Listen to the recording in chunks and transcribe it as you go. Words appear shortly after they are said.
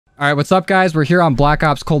All right, what's up, guys? We're here on Black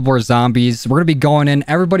Ops Cold War Zombies. We're going to be going in.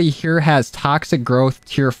 Everybody here has Toxic Growth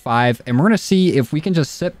Tier 5, and we're going to see if we can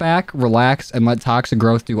just sit back, relax, and let Toxic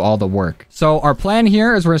Growth do all the work. So our plan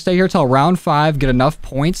here is we're going to stay here till round 5, get enough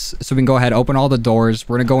points so we can go ahead, open all the doors.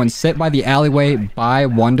 We're going to go and sit by the alleyway, buy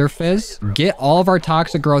Wonder Fizz, get all of our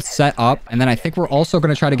Toxic Growth set up, and then I think we're also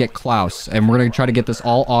going to try to get Klaus, and we're going to try to get this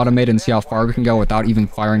all automated and see how far we can go without even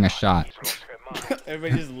firing a shot.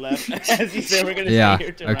 Everybody just left as you said we're gonna yeah, stay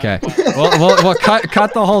here till okay. round 5. we'll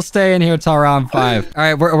cut the whole stay in here till round 5. All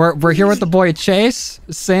right, we're here with the boy Chase,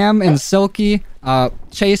 Sam, and Silky.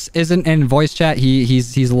 Chase isn't in voice chat.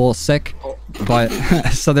 He's a little sick, but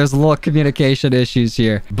so there's a little communication issues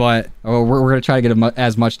here. But we're gonna try to get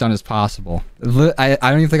as much done as possible. I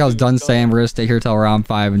don't even think I was done saying we're gonna stay here till round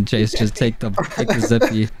 5 and Chase just take the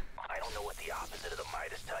zippy.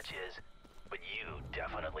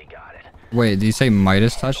 Wait, did you say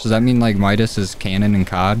Midas touch? Does that mean like Midas is canon in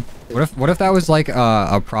COD? What if that was like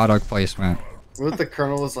a product placement? What if the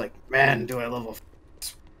Colonel was like, man, do I love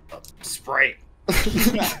a Sprite?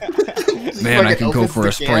 Man, I can go for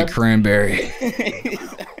a Sprite cranberry.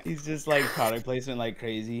 He's just like product placement like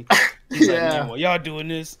crazy. He's like, man, while y'all doing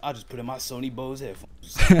this, I'll just put in my Sony Bose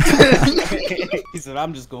headphones. He said,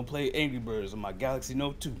 I'm just gonna play Angry Birds on my Galaxy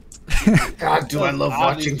Note 2. God, do I love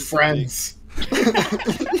watching Friends.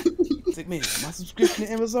 It's like, man, my subscription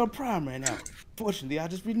to Amazon Prime right now. Fortunately, I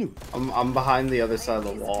just renewed. I'm behind the other side of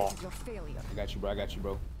the wall. I got you, bro. I got you,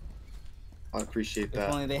 bro. I appreciate that.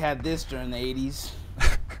 If only they had this during the 80s.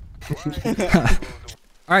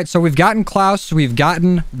 All right, so we've gotten Klaus. We've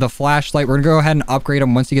gotten the flashlight. We're going to go ahead and upgrade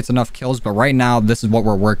him once he gets enough kills. But right now, this is what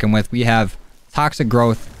we're working with. We have Toxic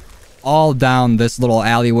Growth all down this little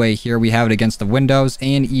alleyway here. We have it against the windows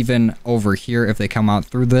and even over here if they come out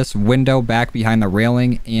through this window, back behind the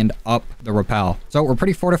railing and up the rappel. So we're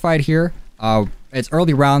pretty fortified here. It's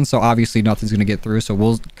early round, so obviously nothing's going to get through. So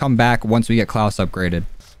we'll come back once we get Klaus upgraded.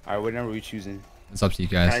 All right, what number are we choosing? It's up to you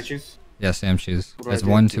guys. Can I choose? Yeah, Sam choose. It's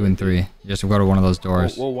 1, 2, and 3. You just go to one of those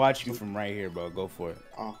doors. We'll watch you from right here, bro. Go for it.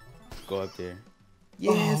 Oh. Go up there.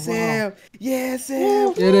 Yeah, Sam. Wow. Yeah,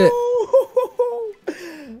 Sam. Get it.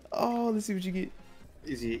 Oh, let's see what you get.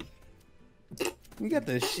 Easy. We got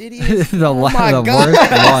the shittiest. the worst one.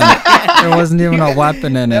 There wasn't even a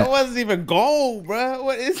weapon in it. That wasn't even gold, bro.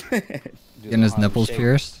 What is that? Getting his nipples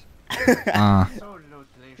pierced. Look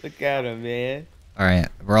at him, man. All right,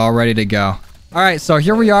 we're all ready to go. All right, so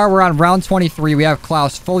here we are. We're on round 23. We have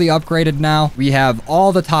Klaus fully upgraded now. We have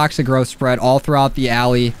all the Toxic Growth spread all throughout the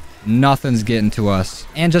alley. Nothing's getting to us.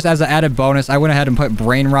 And just as an added bonus, I went ahead and put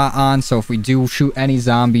Brain Rot on, so if we do shoot any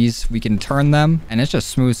zombies, we can turn them, and it's just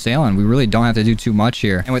smooth sailing. We really don't have to do too much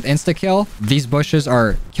here. And with insta-kill, these bushes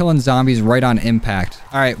are killing zombies right on impact.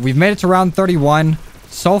 All right, we've made it to round 31.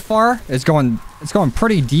 So far, it's going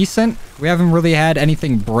pretty decent. We haven't really had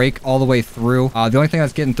anything break all the way through. The only thing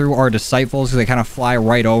that's getting through are Disciples, because they kind of fly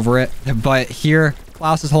right over it. But here,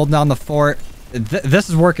 Klaus is holding down the fort. This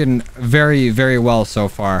is working very, very well so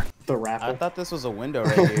far. The raffle. I thought this was a window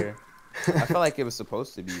right here. I felt like it was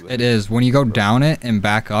supposed to be. It is. When you go down it and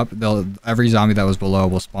back up, every zombie that was below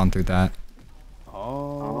will spawn through that.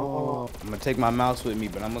 Oh. I'm gonna take my mouse with me,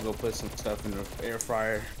 but I'm gonna go put some stuff in the air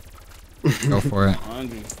fryer. Go for it. I'm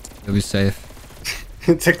hungry. You'll be safe.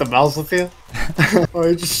 Take the mouse with you? Oh,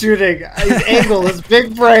 he's just shooting. His angle, his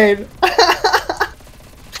big brain.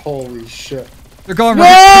 Holy shit. They're going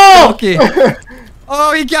right to Silky.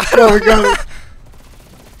 Oh, he got him. We got him.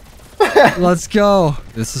 Let's go.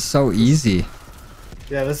 This is so easy.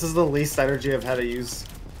 Yeah, this is the least energy I've had to use.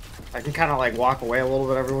 I can kind of like walk away a little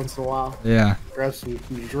bit every once in a while. Yeah. Grab some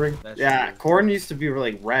drink. Yeah, corn used to be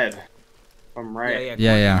like red. If I'm right.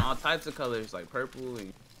 Yeah. All types of colors, like purple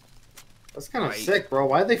and... That's kind of sick, bro.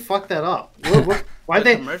 Why'd they fuck that up? Why'd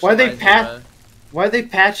they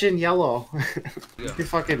patch in yellow? You can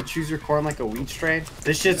fucking choose your corn like a wheat strain.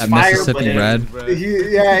 This shit's fire, but red.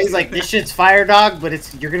 Yeah, he's like, this shit's fire, dog, but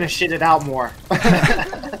you're gonna shit it out more. All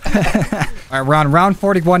right, we're on round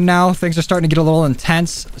 41 now. Things are starting to get a little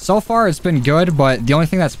intense. So far, it's been good, but the only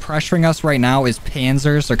thing that's pressuring us right now is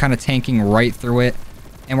Panzers. They're kind of tanking right through it,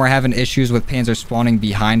 and we're having issues with Panzers spawning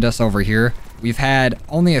behind us over here. We've had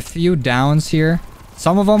only a few downs here.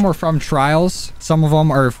 Some of them were from trials. Some of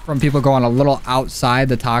them are from people going a little outside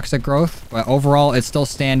the Toxic Growth. But overall, it's still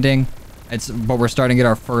standing. But we're starting to get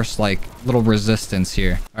our first, like, little resistance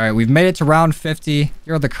here. All right, we've made it to round 50.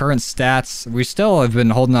 Here are the current stats. We still have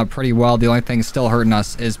been holding up pretty well. The only thing still hurting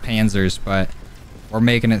us is Panzers, but we're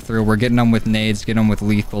making it through. We're getting them with nades, getting them with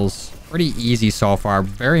lethals. Pretty easy so far.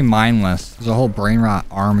 Very mindless. There's a whole brain rot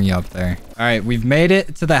army up there. All right, we've made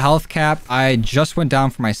it to the health cap. I just went down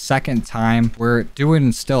for my second time. We're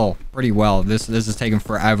doing still pretty well. This is taking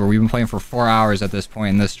forever. We've been playing for 4 hours at this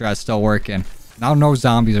point, and this strat's still working. Now no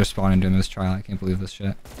zombies are spawning during this trial. I can't believe this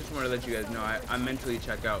shit. Just want to let you guys know I mentally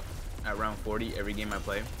check out at round 40 every game I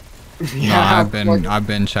play. Yeah, I've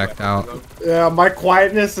been checked out. Yeah, my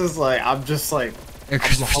quietness is like I'm just like.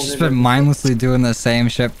 Because I've just been mindlessly doing the same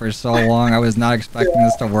shit for so long. I was not expecting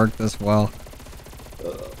this to work this well.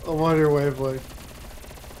 I'm on your way, boy.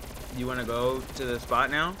 You want to go to the spot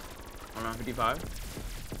now? On round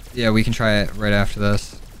 55? Yeah, we can try it right after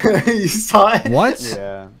this. You saw it? What?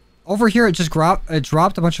 Yeah. Over here, it just dropped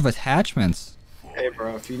a bunch of attachments. Hey,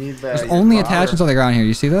 bro, if you need that. There's only attachments on the ground here.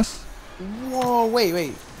 You see this? Whoa,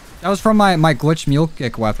 wait. That was from my glitch mule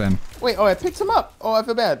kick weapon. Wait, oh, I picked him up. Oh, I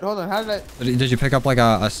feel bad. Hold on, how did I... Did you pick up like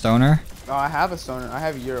a stoner? Oh, I have a stoner. I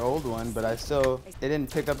have your old one, but it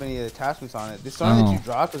didn't pick up any of the attachments on it. The stoner that you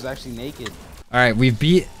dropped was actually naked. All right, we've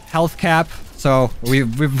beat health cap. So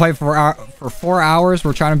we've played for 4 hours.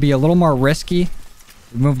 We're trying to be a little more risky.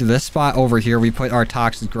 We moved to this spot over here. We put our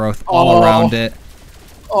toxic growth all around it.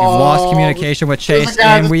 We've lost communication with Chase,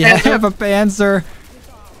 and we have a Panzer.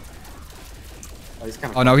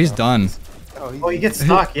 Oh no, he's done. Oh, he gets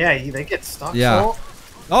stuck. Yeah, they get stuck. Yeah.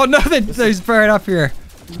 Oh no, he's buried up here.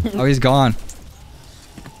 Oh, he's gone.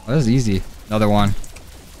 Oh, this is easy. Another one.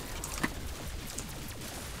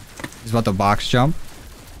 He's about to box jump.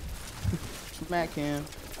 Smack him.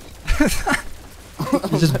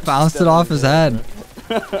 He just bounced it off his head.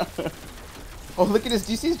 Oh, look at this.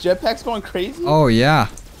 Do you see his jetpacks going crazy? Oh yeah.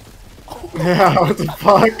 Yeah, what the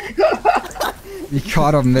fuck? He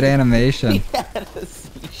caught him mid-animation.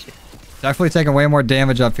 Definitely taking way more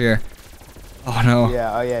damage up here. Oh no.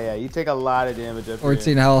 Yeah, you take a lot of damage up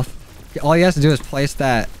 14 health. All he has to do is place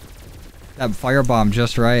that firebomb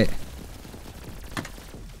just right.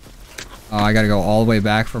 Oh, I gotta go all the way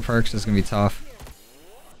back for perks. This is gonna be tough.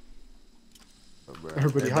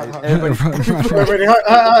 Everybody hot. Everybody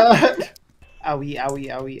hot.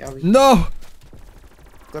 Owie. No!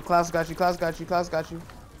 Klaus got you.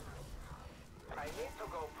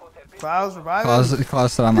 Klaus, revive him.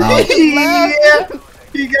 Klaus said I'm out. Yeah,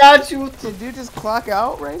 he got you. Did dude just clock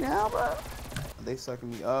out right now, bro? They sucking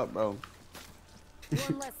me up, bro.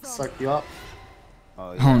 Suck you up.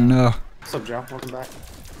 Oh, yeah. Oh no. What's up, Joe? Welcome back.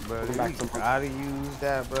 Bro, you gotta use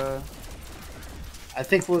that, bro. I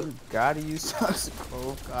think we'll... Gotta use toxic.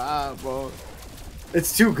 Oh god, bro.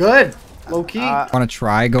 It's too good. Low key. Want to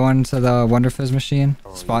try going to the Wonder Fizz machine?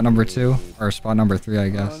 Spot number 2 or spot number 3, I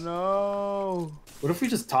guess. Oh no. What if we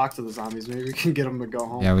just talk to the zombies? Maybe we can get them to go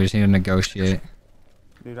home. Yeah, we just need to negotiate.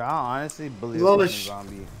 Dude, I'll honestly bully a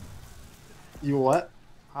zombie. You what?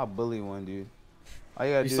 I'll bully one, dude. All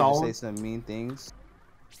you gotta do is say some mean things.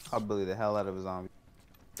 I'll bully the hell out of a zombie.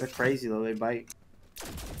 They're crazy though. They bite.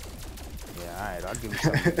 Yeah, alright. I'll give them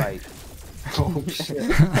something to bite. Oh shit.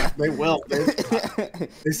 They will. They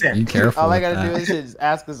say. Be careful. All I gotta do is just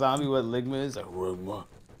ask the zombie what ligma is. Like, ligma.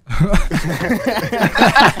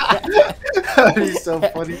 He's so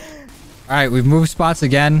funny. Alright, we've moved spots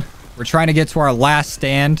again. We're trying to get to our last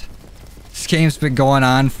stand. This game's been going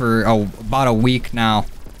on for about a week now.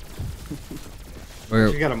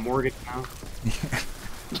 You got a mortgage now.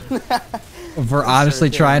 We're honestly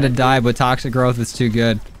trying to die, but toxic growth is too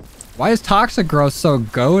good. Why is toxic growth so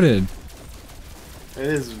goated? It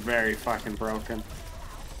is very fucking broken.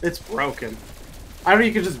 It's broken. I know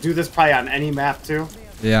you could just do this probably on any map too.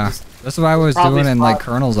 Yeah, that's what I was doing in like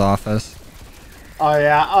Colonel's office. Oh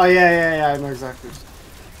yeah, I know exactly.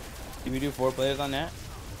 Can we do 4 players on that?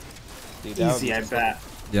 Dude, Easy, I bet.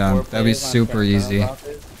 Yeah, that'd be super easy. The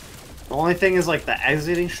only thing is like the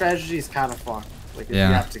exiting strategy is kind of fucked. Like if you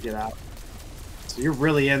have to get out. So you're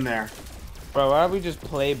really in there. Bro, why don't we just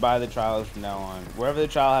play by the trials from now on? Wherever the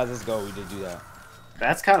trial has us go, we just do that.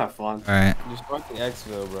 That's kind of fun. Alright. Just fuck the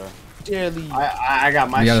exfil, bro. Dearly. I got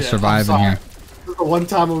my shit. You gotta survive in here. This is the one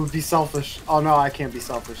time I would be selfish. Oh no, I can't be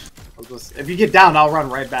selfish. If you get down, I'll run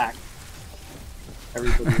right back.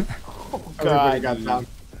 Everybody got down.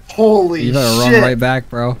 Holy shit. You better run right back,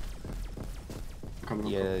 bro.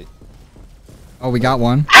 Yeah. Oh, we got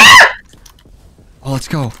one. Oh, let's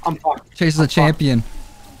go. I'm fucked. Chase is a champion.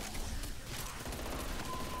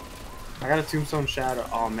 I got a tombstone shadow.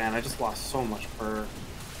 Oh man, I just lost so much per.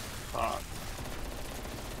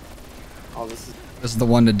 Oh, this is the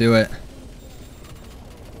one to do it.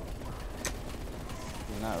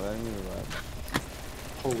 You're not letting me revive.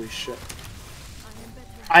 Holy shit.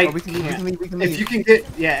 We can leave. If you can get,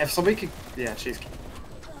 if somebody can, Chase can.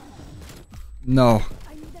 No.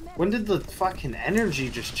 When did the fucking energy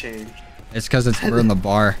just change? It's because we're in the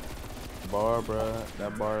bar. Bar, bro.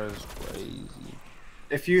 That bar is crazy.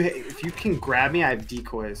 If you can grab me, I have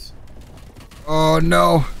decoys. Oh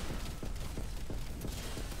no.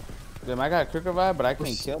 Damn, I got quick revive, but I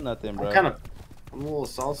can't kill nothing, bro. I'm a little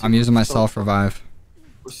salty. I'm using my self revive.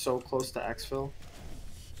 We're so close to exfil.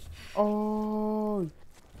 Oh.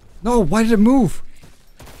 No, why did it move?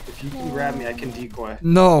 If you can grab me, I can decoy.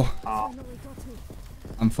 No. Oh.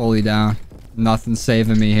 I'm fully down. Nothing's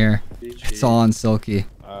saving me here. It's all on Silky.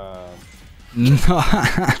 No.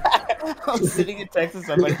 I'm sitting in Texas.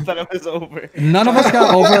 Somebody thought it was over. None of us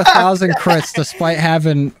got over 1,000 crits despite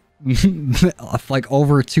having like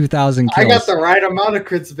over 2,000 kills. I got the right amount of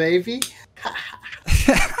crits, baby.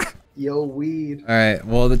 Yo, weed. All right.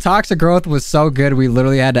 Well, the toxic growth was so good, we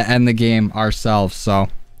literally had to end the game ourselves. So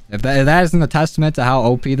if that isn't a testament to how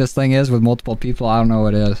OP this thing is with multiple people, I don't know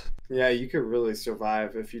what is. Yeah, you could really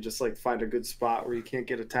survive if you just like find a good spot where you can't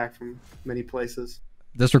get attacked from many places.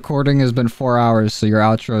 This recording has been 4 hours, so your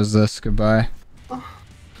outro is this. Goodbye.